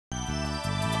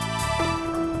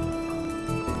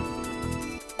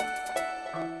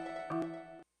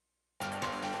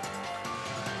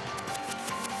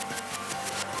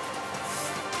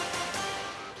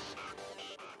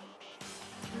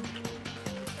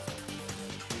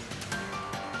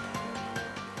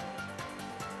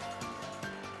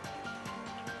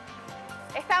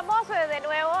Estamos de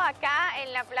nuevo acá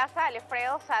en la Plaza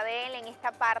Alfredo Sadel. En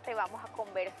esta parte vamos a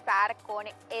conversar con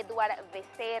Eduard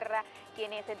Becerra,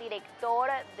 quien es el director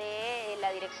de la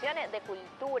Dirección de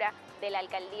Cultura de la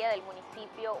Alcaldía del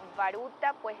municipio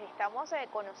Baruta. Pues estamos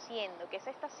conociendo qué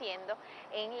se está haciendo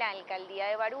en la Alcaldía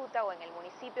de Baruta o en el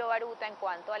municipio Baruta en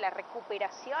cuanto a la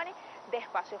recuperación de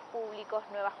espacios públicos,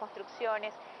 nuevas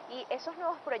construcciones y esos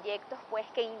nuevos proyectos pues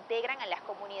que integran a las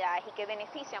comunidades y que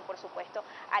benefician por supuesto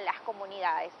a las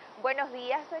comunidades. Buenos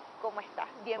días, ¿cómo estás?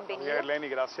 Bienvenido. Buenos días, Lenny,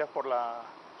 gracias por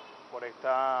este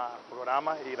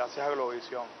programa y gracias a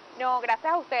Globovisión. No,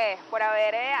 gracias a ustedes por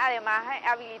haber además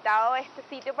habilitado este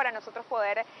sitio para nosotros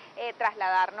poder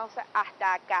trasladarnos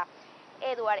hasta acá.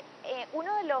 Eduard,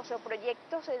 uno de los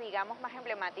proyectos, digamos, más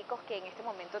emblemáticos que en este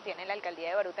momento tiene la Alcaldía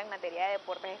de Baruta en materia de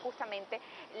deportes es justamente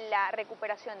la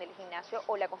recuperación del gimnasio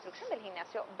o la construcción del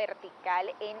gimnasio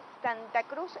vertical en Santa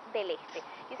Cruz del Este.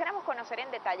 Quisiéramos conocer en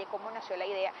detalle cómo nació la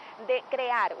idea de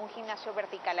crear un gimnasio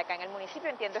vertical acá en el municipio,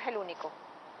 entiendo es el único.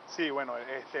 Sí, bueno,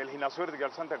 el Gimnasio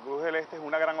Vertical Santa Cruz del Este es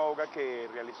una gran obra que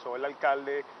realizó el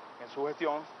alcalde en su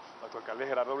gestión, nuestro alcalde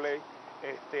Gerardo Bley.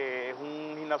 Es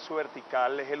un gimnasio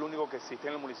vertical, es el único que existe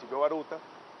en el municipio de Baruta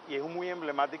y es muy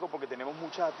emblemático porque tenemos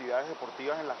muchas actividades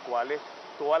deportivas en las cuales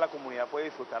toda la comunidad puede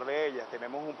disfrutar de ellas.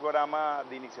 Tenemos un programa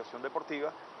de iniciación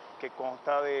deportiva que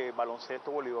consta de baloncesto,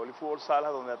 voleibol y fútbol sala,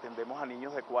 donde atendemos a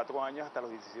niños de 4 años hasta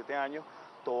los 17 años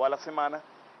toda la semana.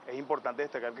 Es importante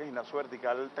destacar que el gimnasio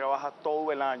vertical trabaja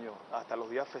todo el año, hasta los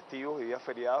días festivos y días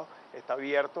feriados, está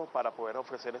abierto para poder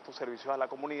ofrecer estos servicios a la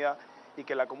comunidad y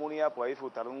que la comunidad pueda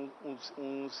disfrutar de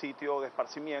un sitio de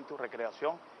esparcimiento,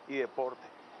 recreación y deporte.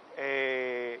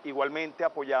 Igualmente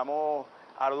apoyamos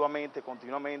arduamente,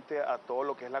 continuamente a todo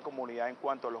lo que es la comunidad en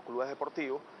cuanto a los clubes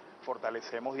deportivos.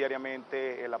 Fortalecemos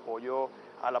diariamente el apoyo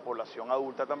a la población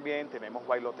adulta también, tenemos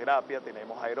bailoterapia,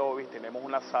 tenemos aeróbic, tenemos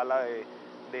una sala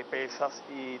de pesas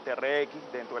y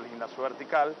TRX dentro del gimnasio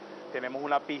vertical, tenemos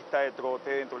una pista de trote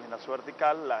dentro del gimnasio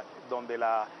vertical, donde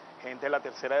la gente de la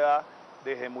tercera edad,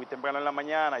 desde muy temprano en la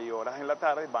mañana y horas en la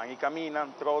tarde, van y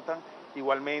caminan, trotan.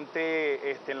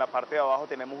 Igualmente en la parte de abajo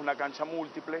tenemos una cancha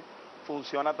múltiple,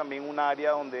 funciona también un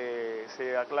área donde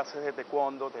se da clases de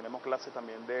taekwondo, tenemos clases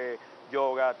también de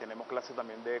yoga, tenemos clases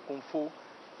también de kung fu.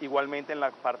 Igualmente en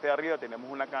la parte de arriba tenemos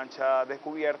una cancha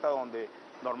descubierta donde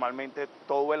normalmente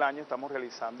todo el año estamos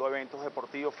realizando eventos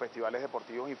deportivos, festivales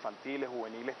deportivos infantiles,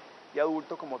 juveniles y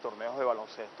adultos como torneos de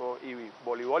baloncesto y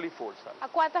voleibol y fútbol sala. ¿A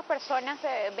cuántas personas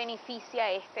beneficia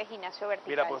este gimnasio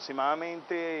vertical? Mira,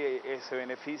 aproximadamente se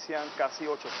benefician casi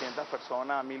 800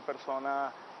 personas a 1000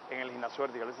 personas en el gimnasio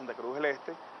vertical de Santa Cruz del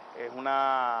Este. Es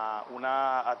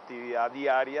una actividad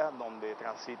diaria donde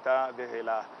transita desde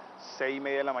las 6:30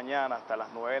 de la mañana hasta las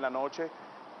 9 de la noche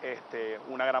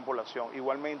una gran población.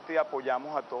 Igualmente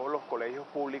apoyamos a todos los colegios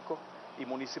públicos y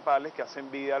municipales que hacen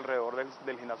vida alrededor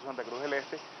del gimnasio Santa Cruz del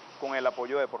Este con el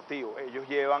apoyo deportivo. Ellos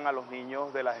llevan a los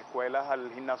niños de las escuelas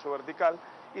al gimnasio vertical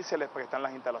y se les prestan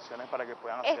las instalaciones para que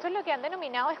puedan hacer. ¿Esto es lo que han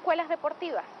denominado escuelas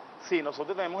deportivas? Sí,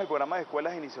 nosotros tenemos el programa de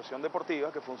escuelas de iniciación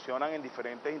deportiva que funcionan en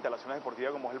diferentes instalaciones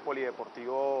deportivas como es el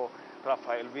Polideportivo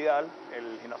Rafael Vidal,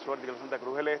 el Gimnasio Vertical Santa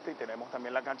Cruz del Este y tenemos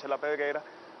también la cancha de la Pedreguera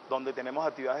donde tenemos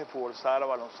actividades de fútbol sala,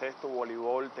 baloncesto,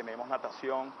 voleibol, tenemos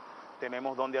natación,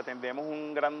 tenemos donde atendemos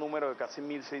un gran número de casi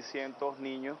 1600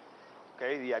 niños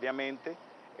diariamente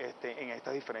en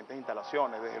estas diferentes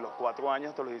instalaciones, desde los 4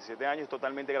 años hasta los 17 años, es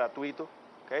totalmente gratuito.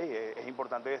 Es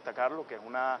importante destacarlo, que es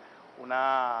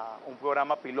un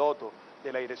programa piloto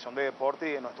de la Dirección de Deporte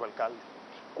y de nuestro alcalde.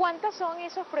 ¿Cuántos son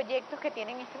esos proyectos que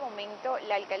tiene en este momento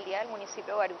la alcaldía del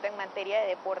municipio de Baruta en materia de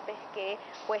deportes que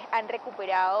pues han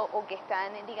recuperado o que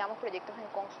están, digamos, proyectos en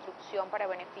construcción para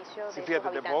beneficio de sus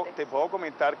habitantes? Te puedo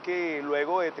comentar que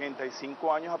luego de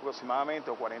 35 años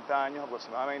aproximadamente o 40 años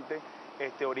aproximadamente,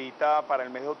 ahorita para el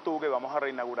mes de octubre vamos a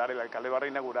reinaugurar, el alcalde va a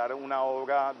reinaugurar una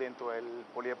obra dentro del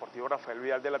Polideportivo Rafael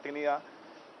Vidal de la Trinidad,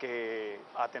 que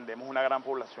atendemos una gran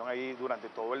población ahí durante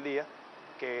todo el día,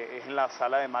 que es en la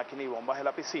sala de máquinas y bombas de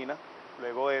la piscina.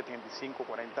 Luego de 35,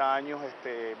 40 años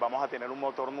vamos a tener un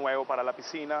motor nuevo para la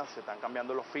piscina, se están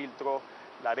cambiando los filtros,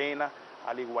 la arena,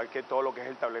 al igual que todo lo que es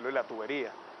el tablero y la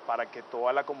tubería, para que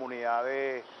toda la comunidad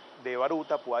de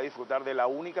Baruta pueda disfrutar de la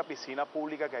única piscina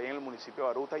pública que hay en el municipio de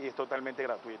Baruta y es totalmente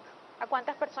gratuita. ¿A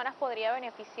cuántas personas podría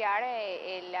beneficiar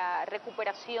la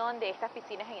recuperación de estas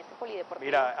piscinas en ese polideportivo?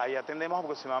 Mira, ahí atendemos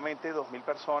aproximadamente 2000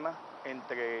 personas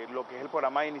entre lo que es el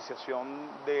programa de iniciación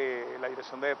de la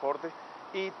Dirección de Deportes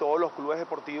y todos los clubes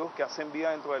deportivos que hacen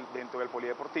vida dentro del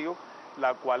polideportivo,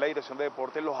 la cual la Dirección de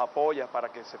Deportes los apoya para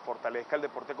que se fortalezca el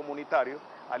deporte comunitario,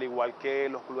 al igual que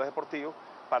los clubes deportivos,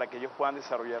 para que ellos puedan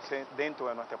desarrollarse dentro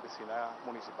de nuestra piscina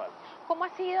municipal. ¿Cómo ha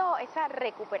sido esa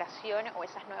recuperación o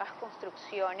esas nuevas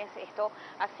construcciones? ¿Esto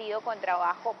ha sido con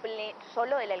trabajo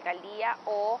solo de la alcaldía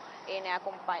o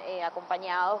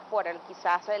acompañados por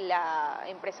quizás la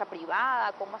empresa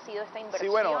privada? ¿Cómo ha sido esta inversión? Sí,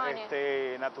 bueno,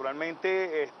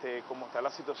 naturalmente, como está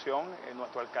la situación,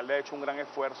 nuestro alcalde ha hecho un gran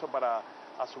esfuerzo para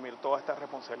asumir todas estas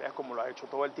responsabilidades como lo ha hecho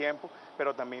todo el tiempo,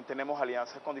 pero también tenemos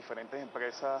alianzas con diferentes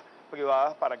empresas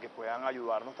privadas para que puedan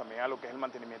ayudarnos también a lo que es el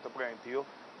mantenimiento preventivo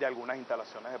de algunas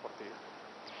instalaciones deportivas.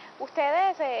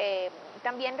 Ustedes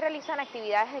también realizan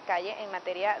actividades de calle en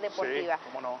materia deportiva. Sí,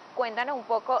 cómo no. Cuéntanos un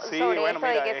poco Sí, sobre bueno, esto,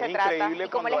 mira, de qué se trata y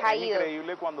cómo les ha ido. Es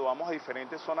increíble cuando vamos a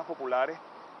diferentes zonas populares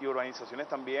y urbanizaciones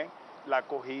también, la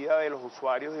acogida de los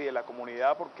usuarios y de la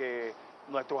comunidad, porque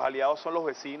nuestros aliados son los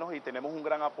vecinos y tenemos un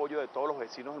gran apoyo de todos los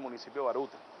vecinos del municipio de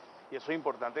Baruta. Y eso es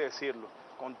importante decirlo.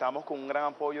 Contamos con un gran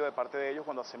apoyo de parte de ellos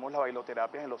cuando hacemos las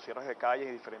bailoterapias en los cierres de calles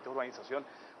y diferentes urbanizaciones.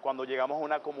 Cuando llegamos a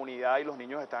una comunidad y los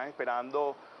niños están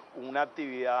esperando una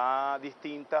actividad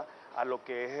distinta a lo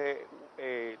que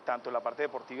es tanto la parte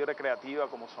deportiva y recreativa,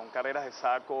 como son carreras de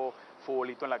saco,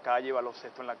 futbolito en la calle,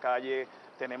 baloncesto en la calle.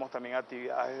 Tenemos también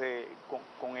actividades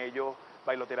con ellos,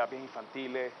 bailoterapias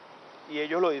infantiles, y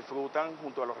ellos lo disfrutan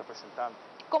junto a los representantes.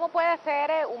 ¿Cómo puede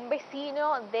hacer un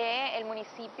vecino del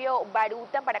municipio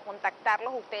Baruta para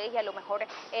contactarlos ustedes y a lo mejor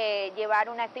llevar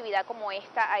una actividad como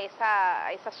esta a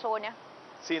esa zona?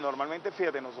 Sí, normalmente,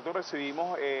 fíjate, nosotros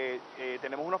recibimos,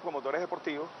 tenemos unos promotores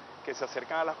deportivos que se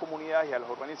acercan a las comunidades y a las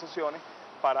urbanizaciones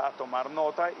para tomar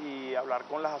nota y hablar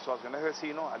con las asociaciones de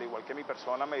vecinos, al igual que mi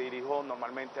persona me dirijo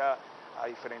normalmente a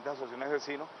diferentes asociaciones de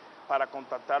vecinos para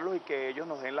contactarlos y que ellos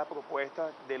nos den la propuesta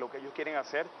de lo que ellos quieren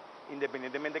hacer,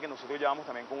 independientemente que nosotros llevamos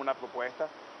también con una propuesta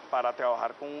para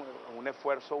trabajar con un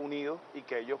esfuerzo unido y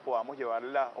que ellos podamos llevar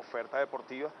la oferta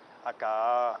deportiva a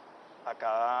cada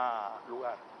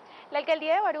lugar. La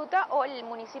alcaldía de Baruta o el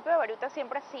municipio de Baruta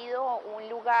siempre ha sido un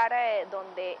lugar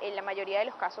donde en la mayoría de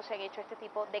los casos se han hecho este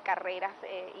tipo de carreras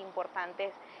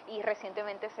importantes y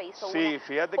recientemente se hizo una. Sí,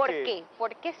 fíjate ¿Por qué?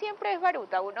 ¿Por qué siempre es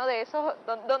Baruta uno de esos,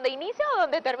 donde inicia o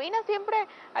donde termina siempre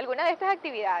alguna de estas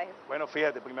actividades? Bueno,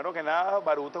 fíjate, primero que nada,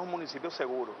 Baruta es un municipio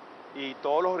seguro y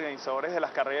todos los organizadores de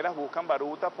las carreras buscan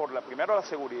Baruta por primero la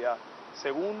seguridad.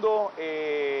 Segundo,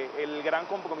 el gran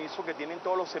compromiso que tienen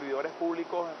todos los servidores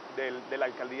públicos de la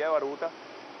alcaldía de Baruta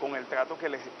con el trato que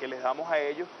les damos a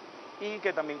ellos, y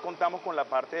que también contamos con la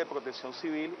parte de protección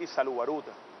civil y salud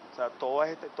Baruta. O sea, todas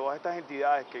estas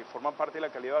entidades que forman parte de la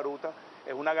alcaldía de Baruta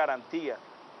es una garantía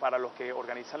para los que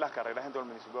organizan las carreras dentro del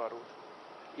municipio de Baruta.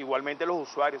 Igualmente los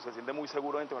usuarios se sienten muy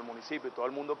seguros dentro del municipio y todo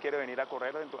el mundo quiere venir a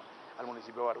correr dentro al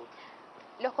municipio de Baruta.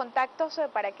 Los contactos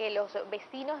para que los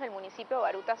vecinos del municipio de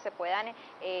Baruta se puedan,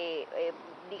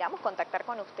 digamos, contactar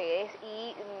con ustedes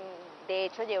y, de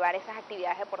hecho, llevar esas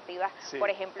actividades deportivas, sí,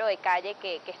 por ejemplo, de calle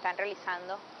que están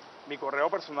realizando. Mi correo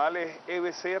personal es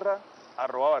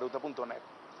ebecerra@baruta.net.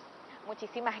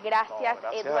 Muchísimas gracias,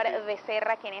 Edward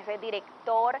Becerra, quien es el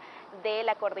director de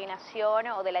la coordinación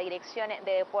o de la dirección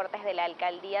de deportes de la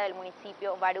alcaldía del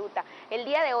municipio Baruta. El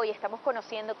día de hoy estamos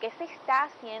conociendo qué se está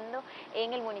haciendo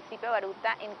en el municipio de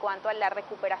Baruta en cuanto a la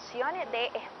recuperación de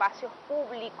espacios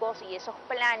públicos y esos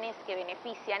planes que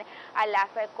benefician a las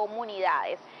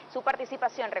comunidades. Su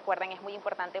participación, recuerden, es muy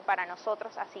importante para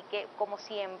nosotros, así que, como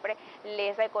siempre,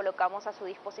 les colocamos a su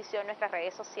disposición nuestras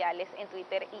redes sociales en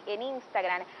Twitter y en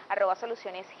Instagram,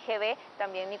 @solucionesgb,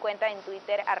 también mi cuenta en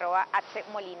Twitter,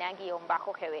 @hmolina_gb.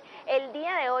 El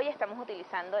día de hoy estamos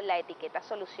utilizando la etiqueta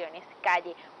Soluciones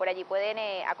Calle. Por allí pueden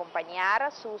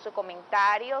acompañar sus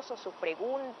comentarios o sus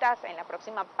preguntas. En la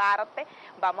próxima parte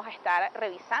vamos a estar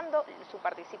revisando su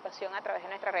participación a través de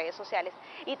nuestras redes sociales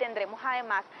y tendremos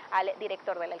además al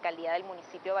director de la alcaldía del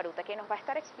municipio de Baruta, que nos va a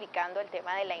estar explicando el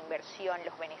tema de la inversión,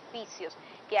 los beneficios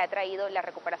que ha traído la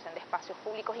recuperación de espacios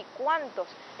públicos y cuántos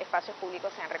espacios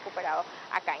públicos se han recuperado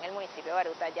acá en el municipio de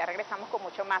Baruta. Ya regresamos con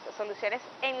mucho más Soluciones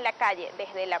en la Calle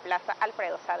desde la Plaza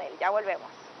Alfredo Sadel. Ya volvemos.